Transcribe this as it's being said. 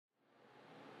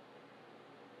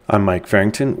I'm Mike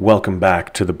Farrington. Welcome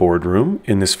back to the boardroom.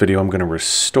 In this video, I'm going to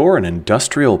restore an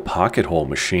industrial pocket hole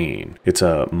machine. It's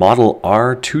a model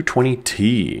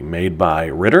R220T made by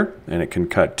Ritter, and it can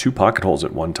cut 2 pocket holes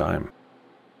at one time.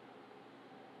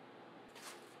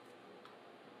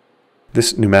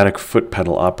 This pneumatic foot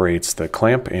pedal operates the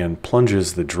clamp and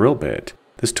plunges the drill bit.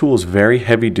 This tool is very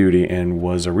heavy duty and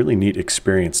was a really neat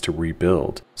experience to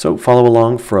rebuild. So follow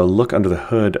along for a look under the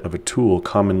hood of a tool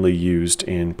commonly used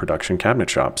in production cabinet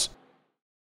shops.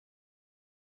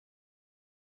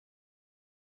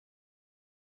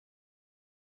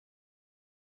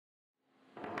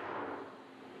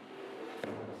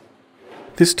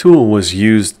 This tool was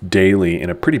used daily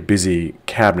in a pretty busy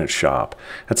cabinet shop.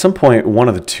 At some point, one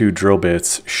of the 2 drill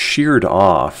bits sheared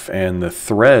off and the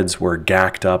threads were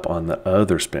gacked up on the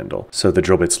other spindle, so the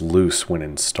drill bit's loose when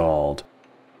installed.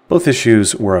 Both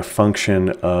issues were a function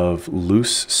of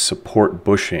loose support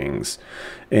bushings,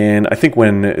 and I think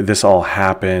when this all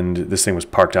happened, this thing was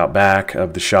parked out back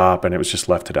of the shop and it was just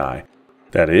left to die.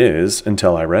 That is,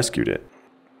 until I rescued it.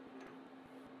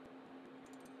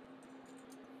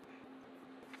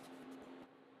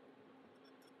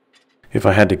 If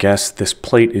I had to guess, this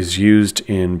plate is used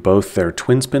in both their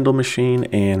twin spindle machine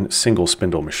and single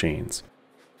spindle machines.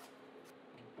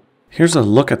 Here's a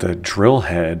look at the drill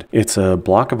head. It's a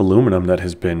block of aluminum that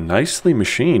has been nicely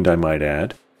machined, I might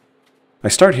add. I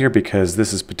start here because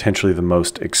this is potentially the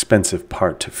most expensive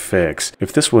part to fix.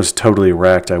 If this was totally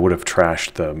wrecked, I would have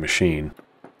trashed the machine.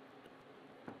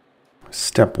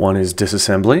 Step 1 is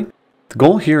disassembly. The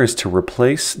goal here is to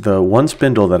replace the one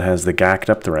spindle that has the gacked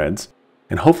up threads,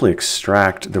 and hopefully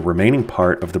extract the remaining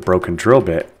part of the broken drill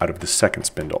bit out of the second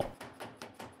spindle.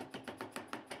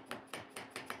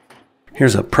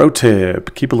 Here's a pro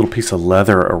tip: keep a little piece of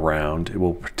leather around. It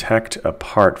will protect a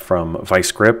part from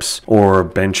vice grips or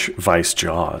bench vice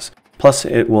jaws. Plus,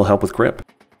 it will help with grip.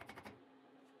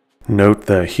 Note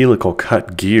the helical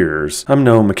cut gears. I'm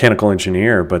no mechanical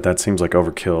engineer, but that seems like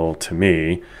overkill to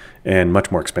me and much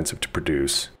more expensive to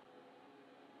produce.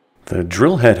 The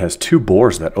drill head has 2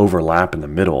 bores that overlap in the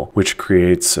middle, which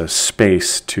creates a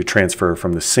space to transfer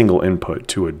from the single input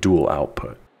to a dual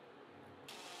output.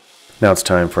 Now it's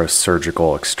time for a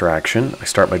surgical extraction. I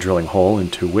start by drilling a hole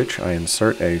into which I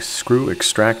insert a screw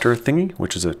extractor thingy,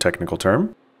 which is a technical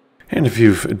term. And if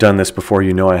you've done this before,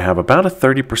 you know I have about a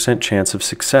 30% chance of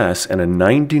success and a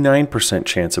 99%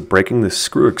 chance of breaking the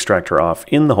screw extractor off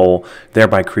in the hole,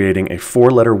 thereby creating a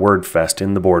 4-letter word fest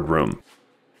in the boardroom.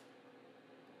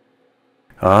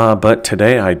 But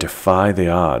today I defy the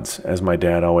odds. As my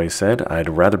dad always said, I'd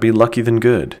rather be lucky than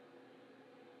good.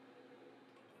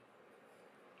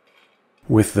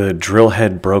 With the drill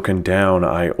head broken down,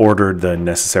 I ordered the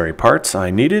necessary parts I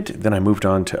needed, then I moved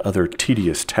on to other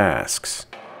tedious tasks.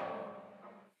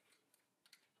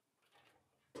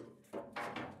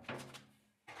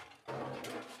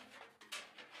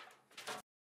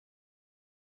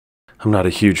 I'm not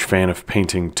a huge fan of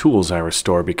painting tools I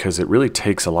restore because it really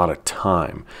takes a lot of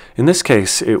time. In this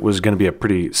case, it was going to be a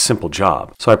pretty simple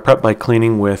job. So I prepped by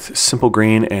cleaning with Simple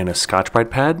Green and a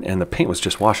Scotch-Brite pad, and the paint was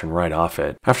just washing right off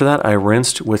it. After that, I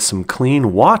rinsed with some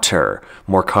clean water,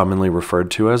 more commonly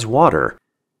referred to as water.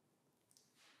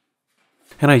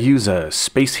 And I use a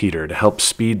space heater to help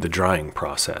speed the drying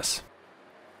process.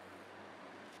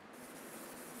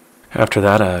 After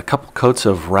that, a couple coats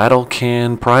of rattle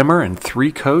can primer and 3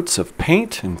 coats of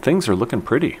paint, and things are looking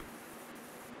pretty.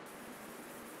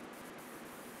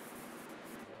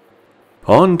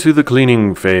 On to the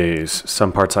cleaning phase.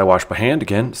 Some parts I wash by hand,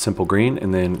 again, Simple Green,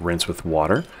 and then rinse with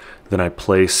water. Then I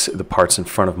place the parts in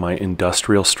front of my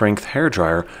industrial strength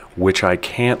hairdryer, which I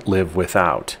can't live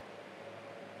without.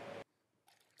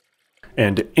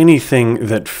 And anything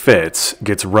that fits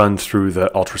gets run through the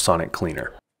ultrasonic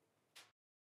cleaner.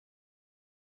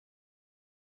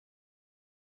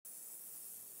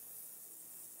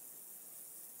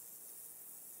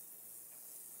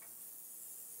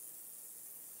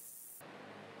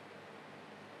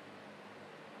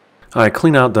 I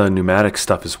clean out the pneumatic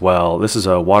stuff as well. This is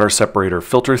a water separator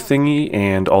filter thingy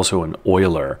and also an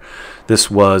oiler.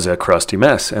 This was a crusty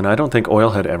mess, and I don't think oil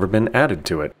had ever been added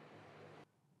to it.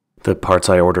 The parts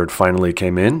I ordered finally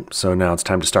came in, so now it's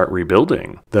time to start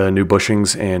rebuilding. The new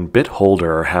bushings and bit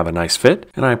holder have a nice fit,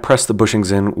 and I press the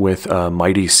bushings in with a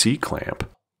mighty C-clamp.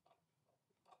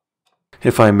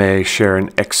 If I may share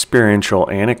an experiential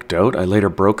anecdote, I later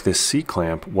broke this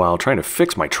C-clamp while trying to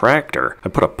fix my tractor. I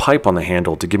put a pipe on the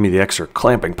handle to give me the extra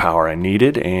clamping power I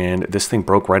needed, and this thing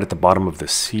broke right at the bottom of the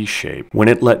C shape. When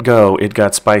it let go, it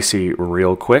got spicy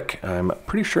real quick. I'm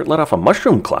pretty sure it let off a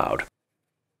mushroom cloud.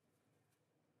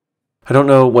 I don't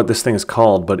know what this thing is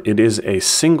called, but it is a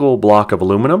single block of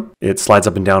aluminum. It slides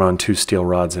up and down on 2 steel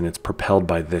rods, and it's propelled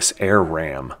by this air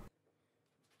ram.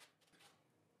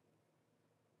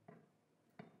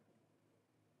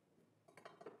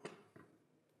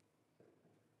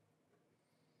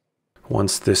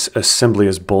 Once this assembly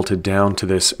is bolted down to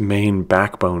this main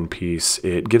backbone piece,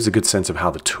 it gives a good sense of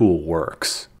how the tool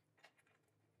works.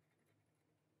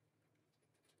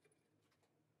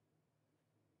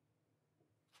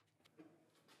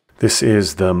 This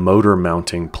is the motor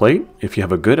mounting plate. If you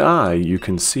have a good eye, you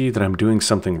can see that I'm doing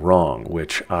something wrong,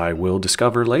 which I will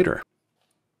discover later.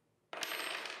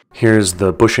 Here's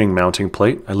the bushing mounting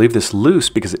plate. I leave this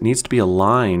loose because it needs to be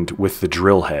aligned with the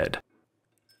drill head.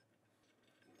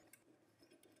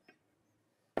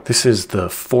 This is the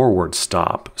forward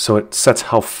stop, so it sets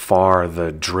how far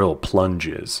the drill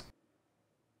plunges.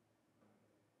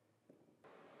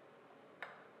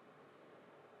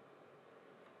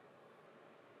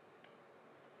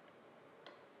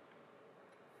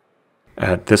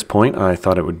 At this point, I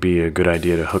thought it would be a good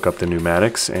idea to hook up the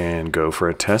pneumatics and go for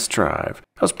a test drive.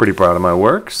 I was pretty proud of my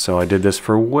work, so I did this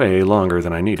for way longer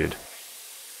than I needed.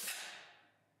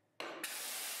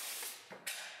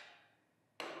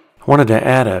 I wanted to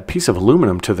add a piece of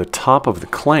aluminum to the top of the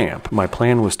clamp. My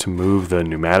plan was to move the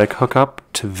pneumatic hookup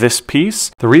to this piece.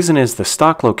 The reason is the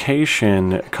stock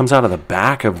location comes out of the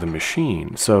back of the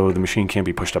machine, so the machine can't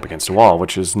be pushed up against a wall,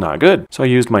 which is not good. So I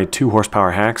used my 2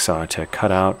 horsepower hacksaw to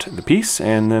cut out the piece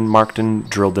and then marked and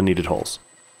drilled the needed holes.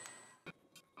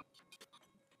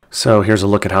 So here's a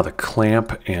look at how the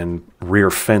clamp and rear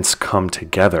fence come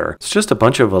together. It's just a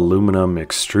bunch of aluminum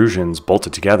extrusions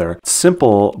bolted together.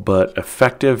 Simple, but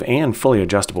effective and fully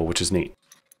adjustable, which is neat.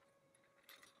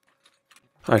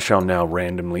 I shall now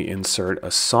randomly insert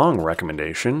a song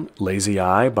recommendation, Lazy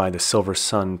Eye by the Silver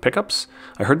Sun Pickups.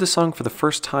 I heard this song for the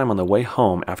first time on the way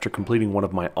home after completing one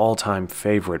of my all-time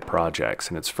favorite projects,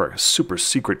 and it's for a super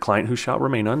secret client who shall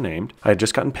remain unnamed. I had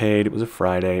just gotten paid, it was a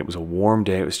Friday, it was a warm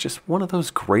day, it was just one of those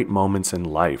great moments in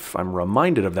life. I'm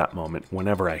reminded of that moment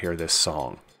whenever I hear this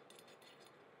song.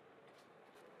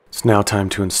 It's now time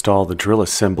to install the drill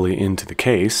assembly into the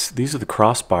case. These are the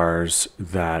crossbars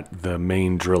that the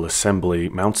main drill assembly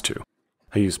mounts to.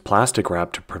 I use plastic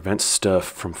wrap to prevent stuff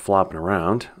from flopping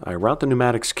around. I route the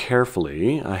pneumatics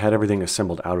carefully. I had everything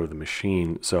assembled out of the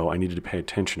machine, so I needed to pay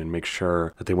attention and make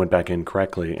sure that they went back in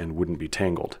correctly and wouldn't be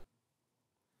tangled.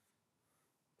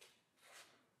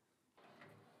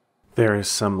 There is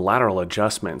some lateral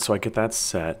adjustment, so I get that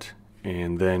set.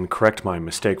 And then correct my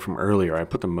mistake from earlier. I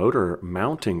put the motor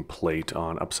mounting plate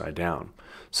on upside down.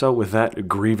 So with that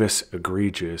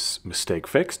egregious mistake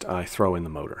fixed, I throw in the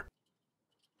motor.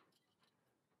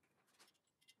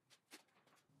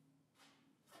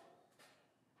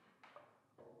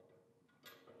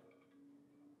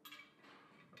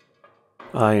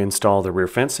 I install the rear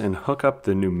fence and hook up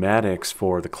the pneumatics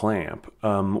for the clamp.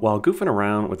 While goofing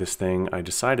around with this thing, I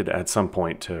decided at some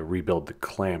point to rebuild the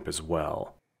clamp as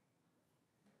well.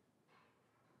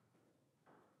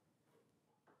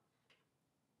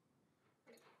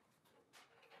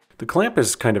 The clamp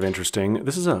is kind of interesting.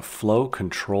 This is a flow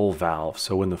control valve,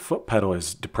 so when the foot pedal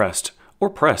is depressed, or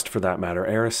pressed for that matter,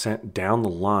 air is sent down the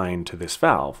line to this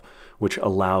valve, which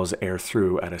allows air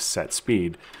through at a set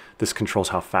speed. This controls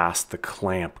how fast the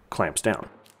clamp clamps down.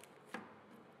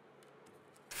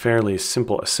 Fairly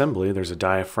simple assembly. There's a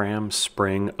diaphragm,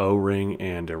 spring, O-ring,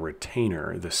 and a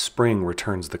retainer. The spring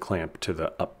returns the clamp to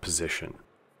the up position.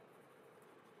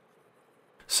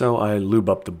 So I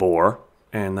lube up the bore,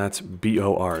 and that's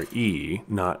B-O-R-E,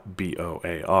 not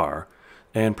B-O-A-R,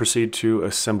 and proceed to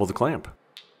assemble the clamp.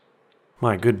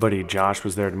 My good buddy Josh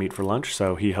was there to meet for lunch,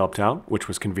 so he helped out, which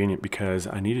was convenient because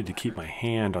I needed to keep my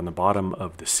hand on the bottom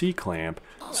of the C-clamp,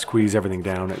 squeeze everything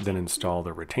down, then install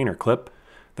the retainer clip.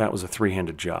 That was a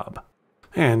 3-handed job.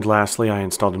 And lastly, I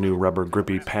installed a new rubber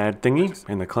grippy pad thingy,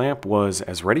 and the clamp was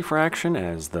as ready for action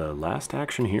as the Last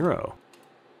Action Hero.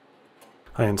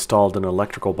 I installed an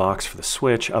electrical box for the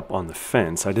switch up on the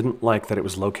fence. I didn't like that it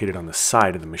was located on the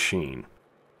side of the machine.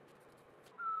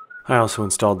 I also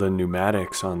installed the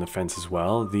pneumatics on the fence as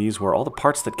well. These were all the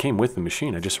parts that came with the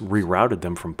machine. I just rerouted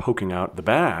them from poking out the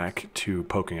back to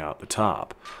poking out the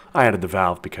top. I added the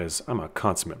valve because I'm a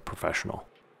consummate professional.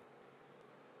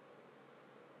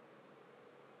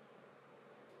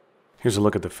 Here's a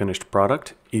look at the finished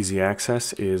product. Easy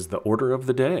access is the order of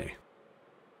the day.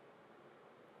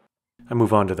 I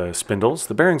move on to the spindles.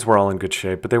 The bearings were all in good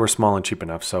shape, but they were small and cheap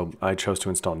enough, so I chose to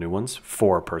install new ones,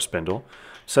 4 per spindle.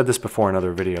 Said this before in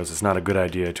other videos, it's not a good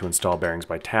idea to install bearings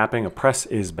by tapping. A press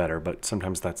is better, but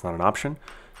sometimes that's not an option.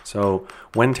 So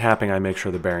when tapping, I make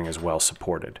sure the bearing is well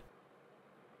supported.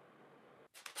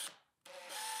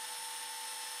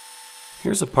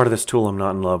 Here's a part of this tool I'm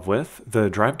not in love with. The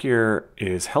drive gear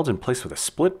is held in place with a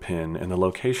split pin, and the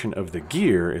location of the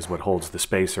gear is what holds the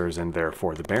spacers and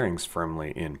therefore the bearings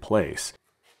firmly in place.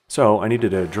 So I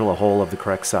needed to drill a hole of the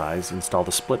correct size, install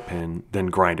the split pin, then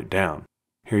grind it down.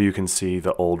 Here you can see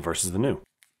the old versus the new.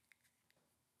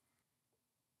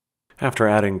 After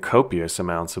adding copious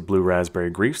amounts of blue raspberry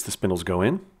grease, the spindles go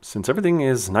in. Since everything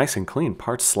is nice and clean,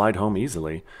 parts slide home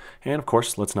easily. And of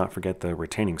course, let's not forget the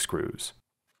retaining screws.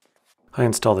 I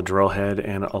install the drill head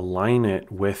and align it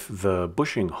with the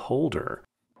bushing holder.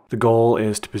 The goal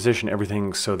is to position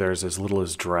everything so there's as little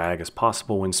as drag as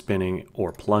possible when spinning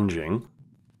or plunging.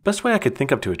 Best way I could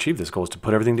think of to achieve this goal is to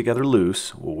put everything together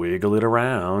loose, wiggle it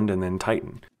around, and then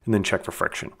tighten, and then check for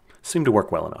friction. Seemed to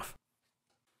work well enough.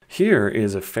 Here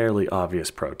is a fairly obvious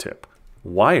pro tip.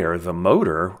 Wire the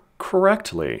motor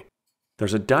correctly.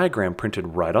 There's a diagram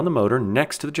printed right on the motor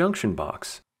next to the junction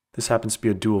box. This happens to be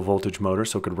a dual voltage motor,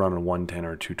 so it could run on 110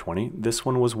 or 220. This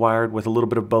one was wired with a little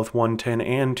bit of both 110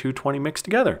 and 220 mixed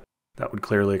together. That would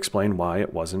clearly explain why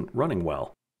it wasn't running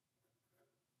well.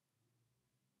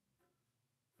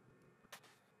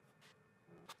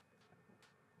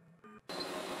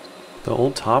 The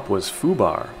old top was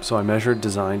foobar, so I measured,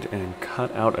 designed, and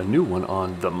cut out a new one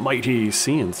on the mighty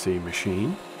CNC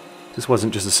machine. This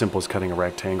wasn't just as simple as cutting a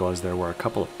rectangle, as there were a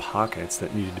couple of pockets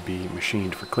that needed to be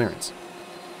machined for clearance.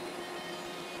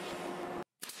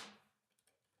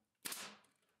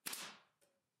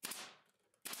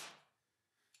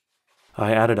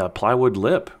 I added a plywood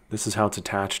lip. This is how it's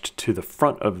attached to the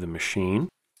front of the machine.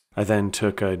 I then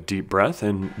took a deep breath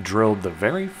and drilled the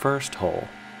very first hole.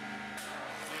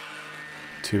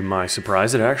 To my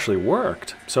surprise, it actually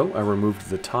worked, so I removed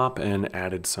the top and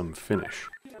added some finish.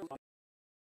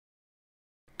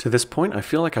 To this point, I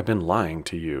feel like I've been lying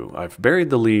to you. I've buried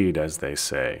the lead, as they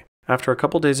say. After a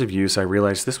couple days of use, I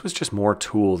realized this was just more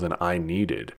tool than I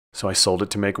needed, so I sold it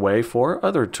to make way for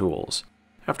other tools.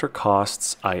 After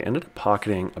costs, I ended up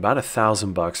pocketing about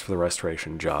 $1,000 for the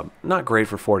restoration job. Not great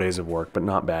for 4 days of work, but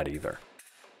not bad either.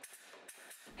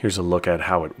 Here's a look at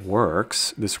how it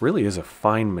works. This really is a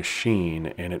fine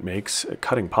machine, and it makes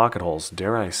cutting pocket holes,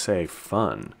 dare I say,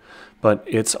 fun. But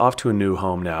it's off to a new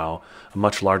home now, a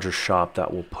much larger shop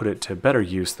that will put it to better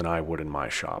use than I would in my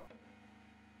shop.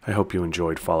 I hope you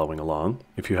enjoyed following along.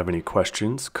 If you have any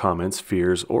questions, comments,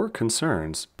 fears, or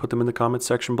concerns, put them in the comments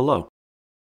section below.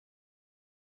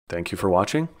 Thank you for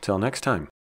watching. Till next time.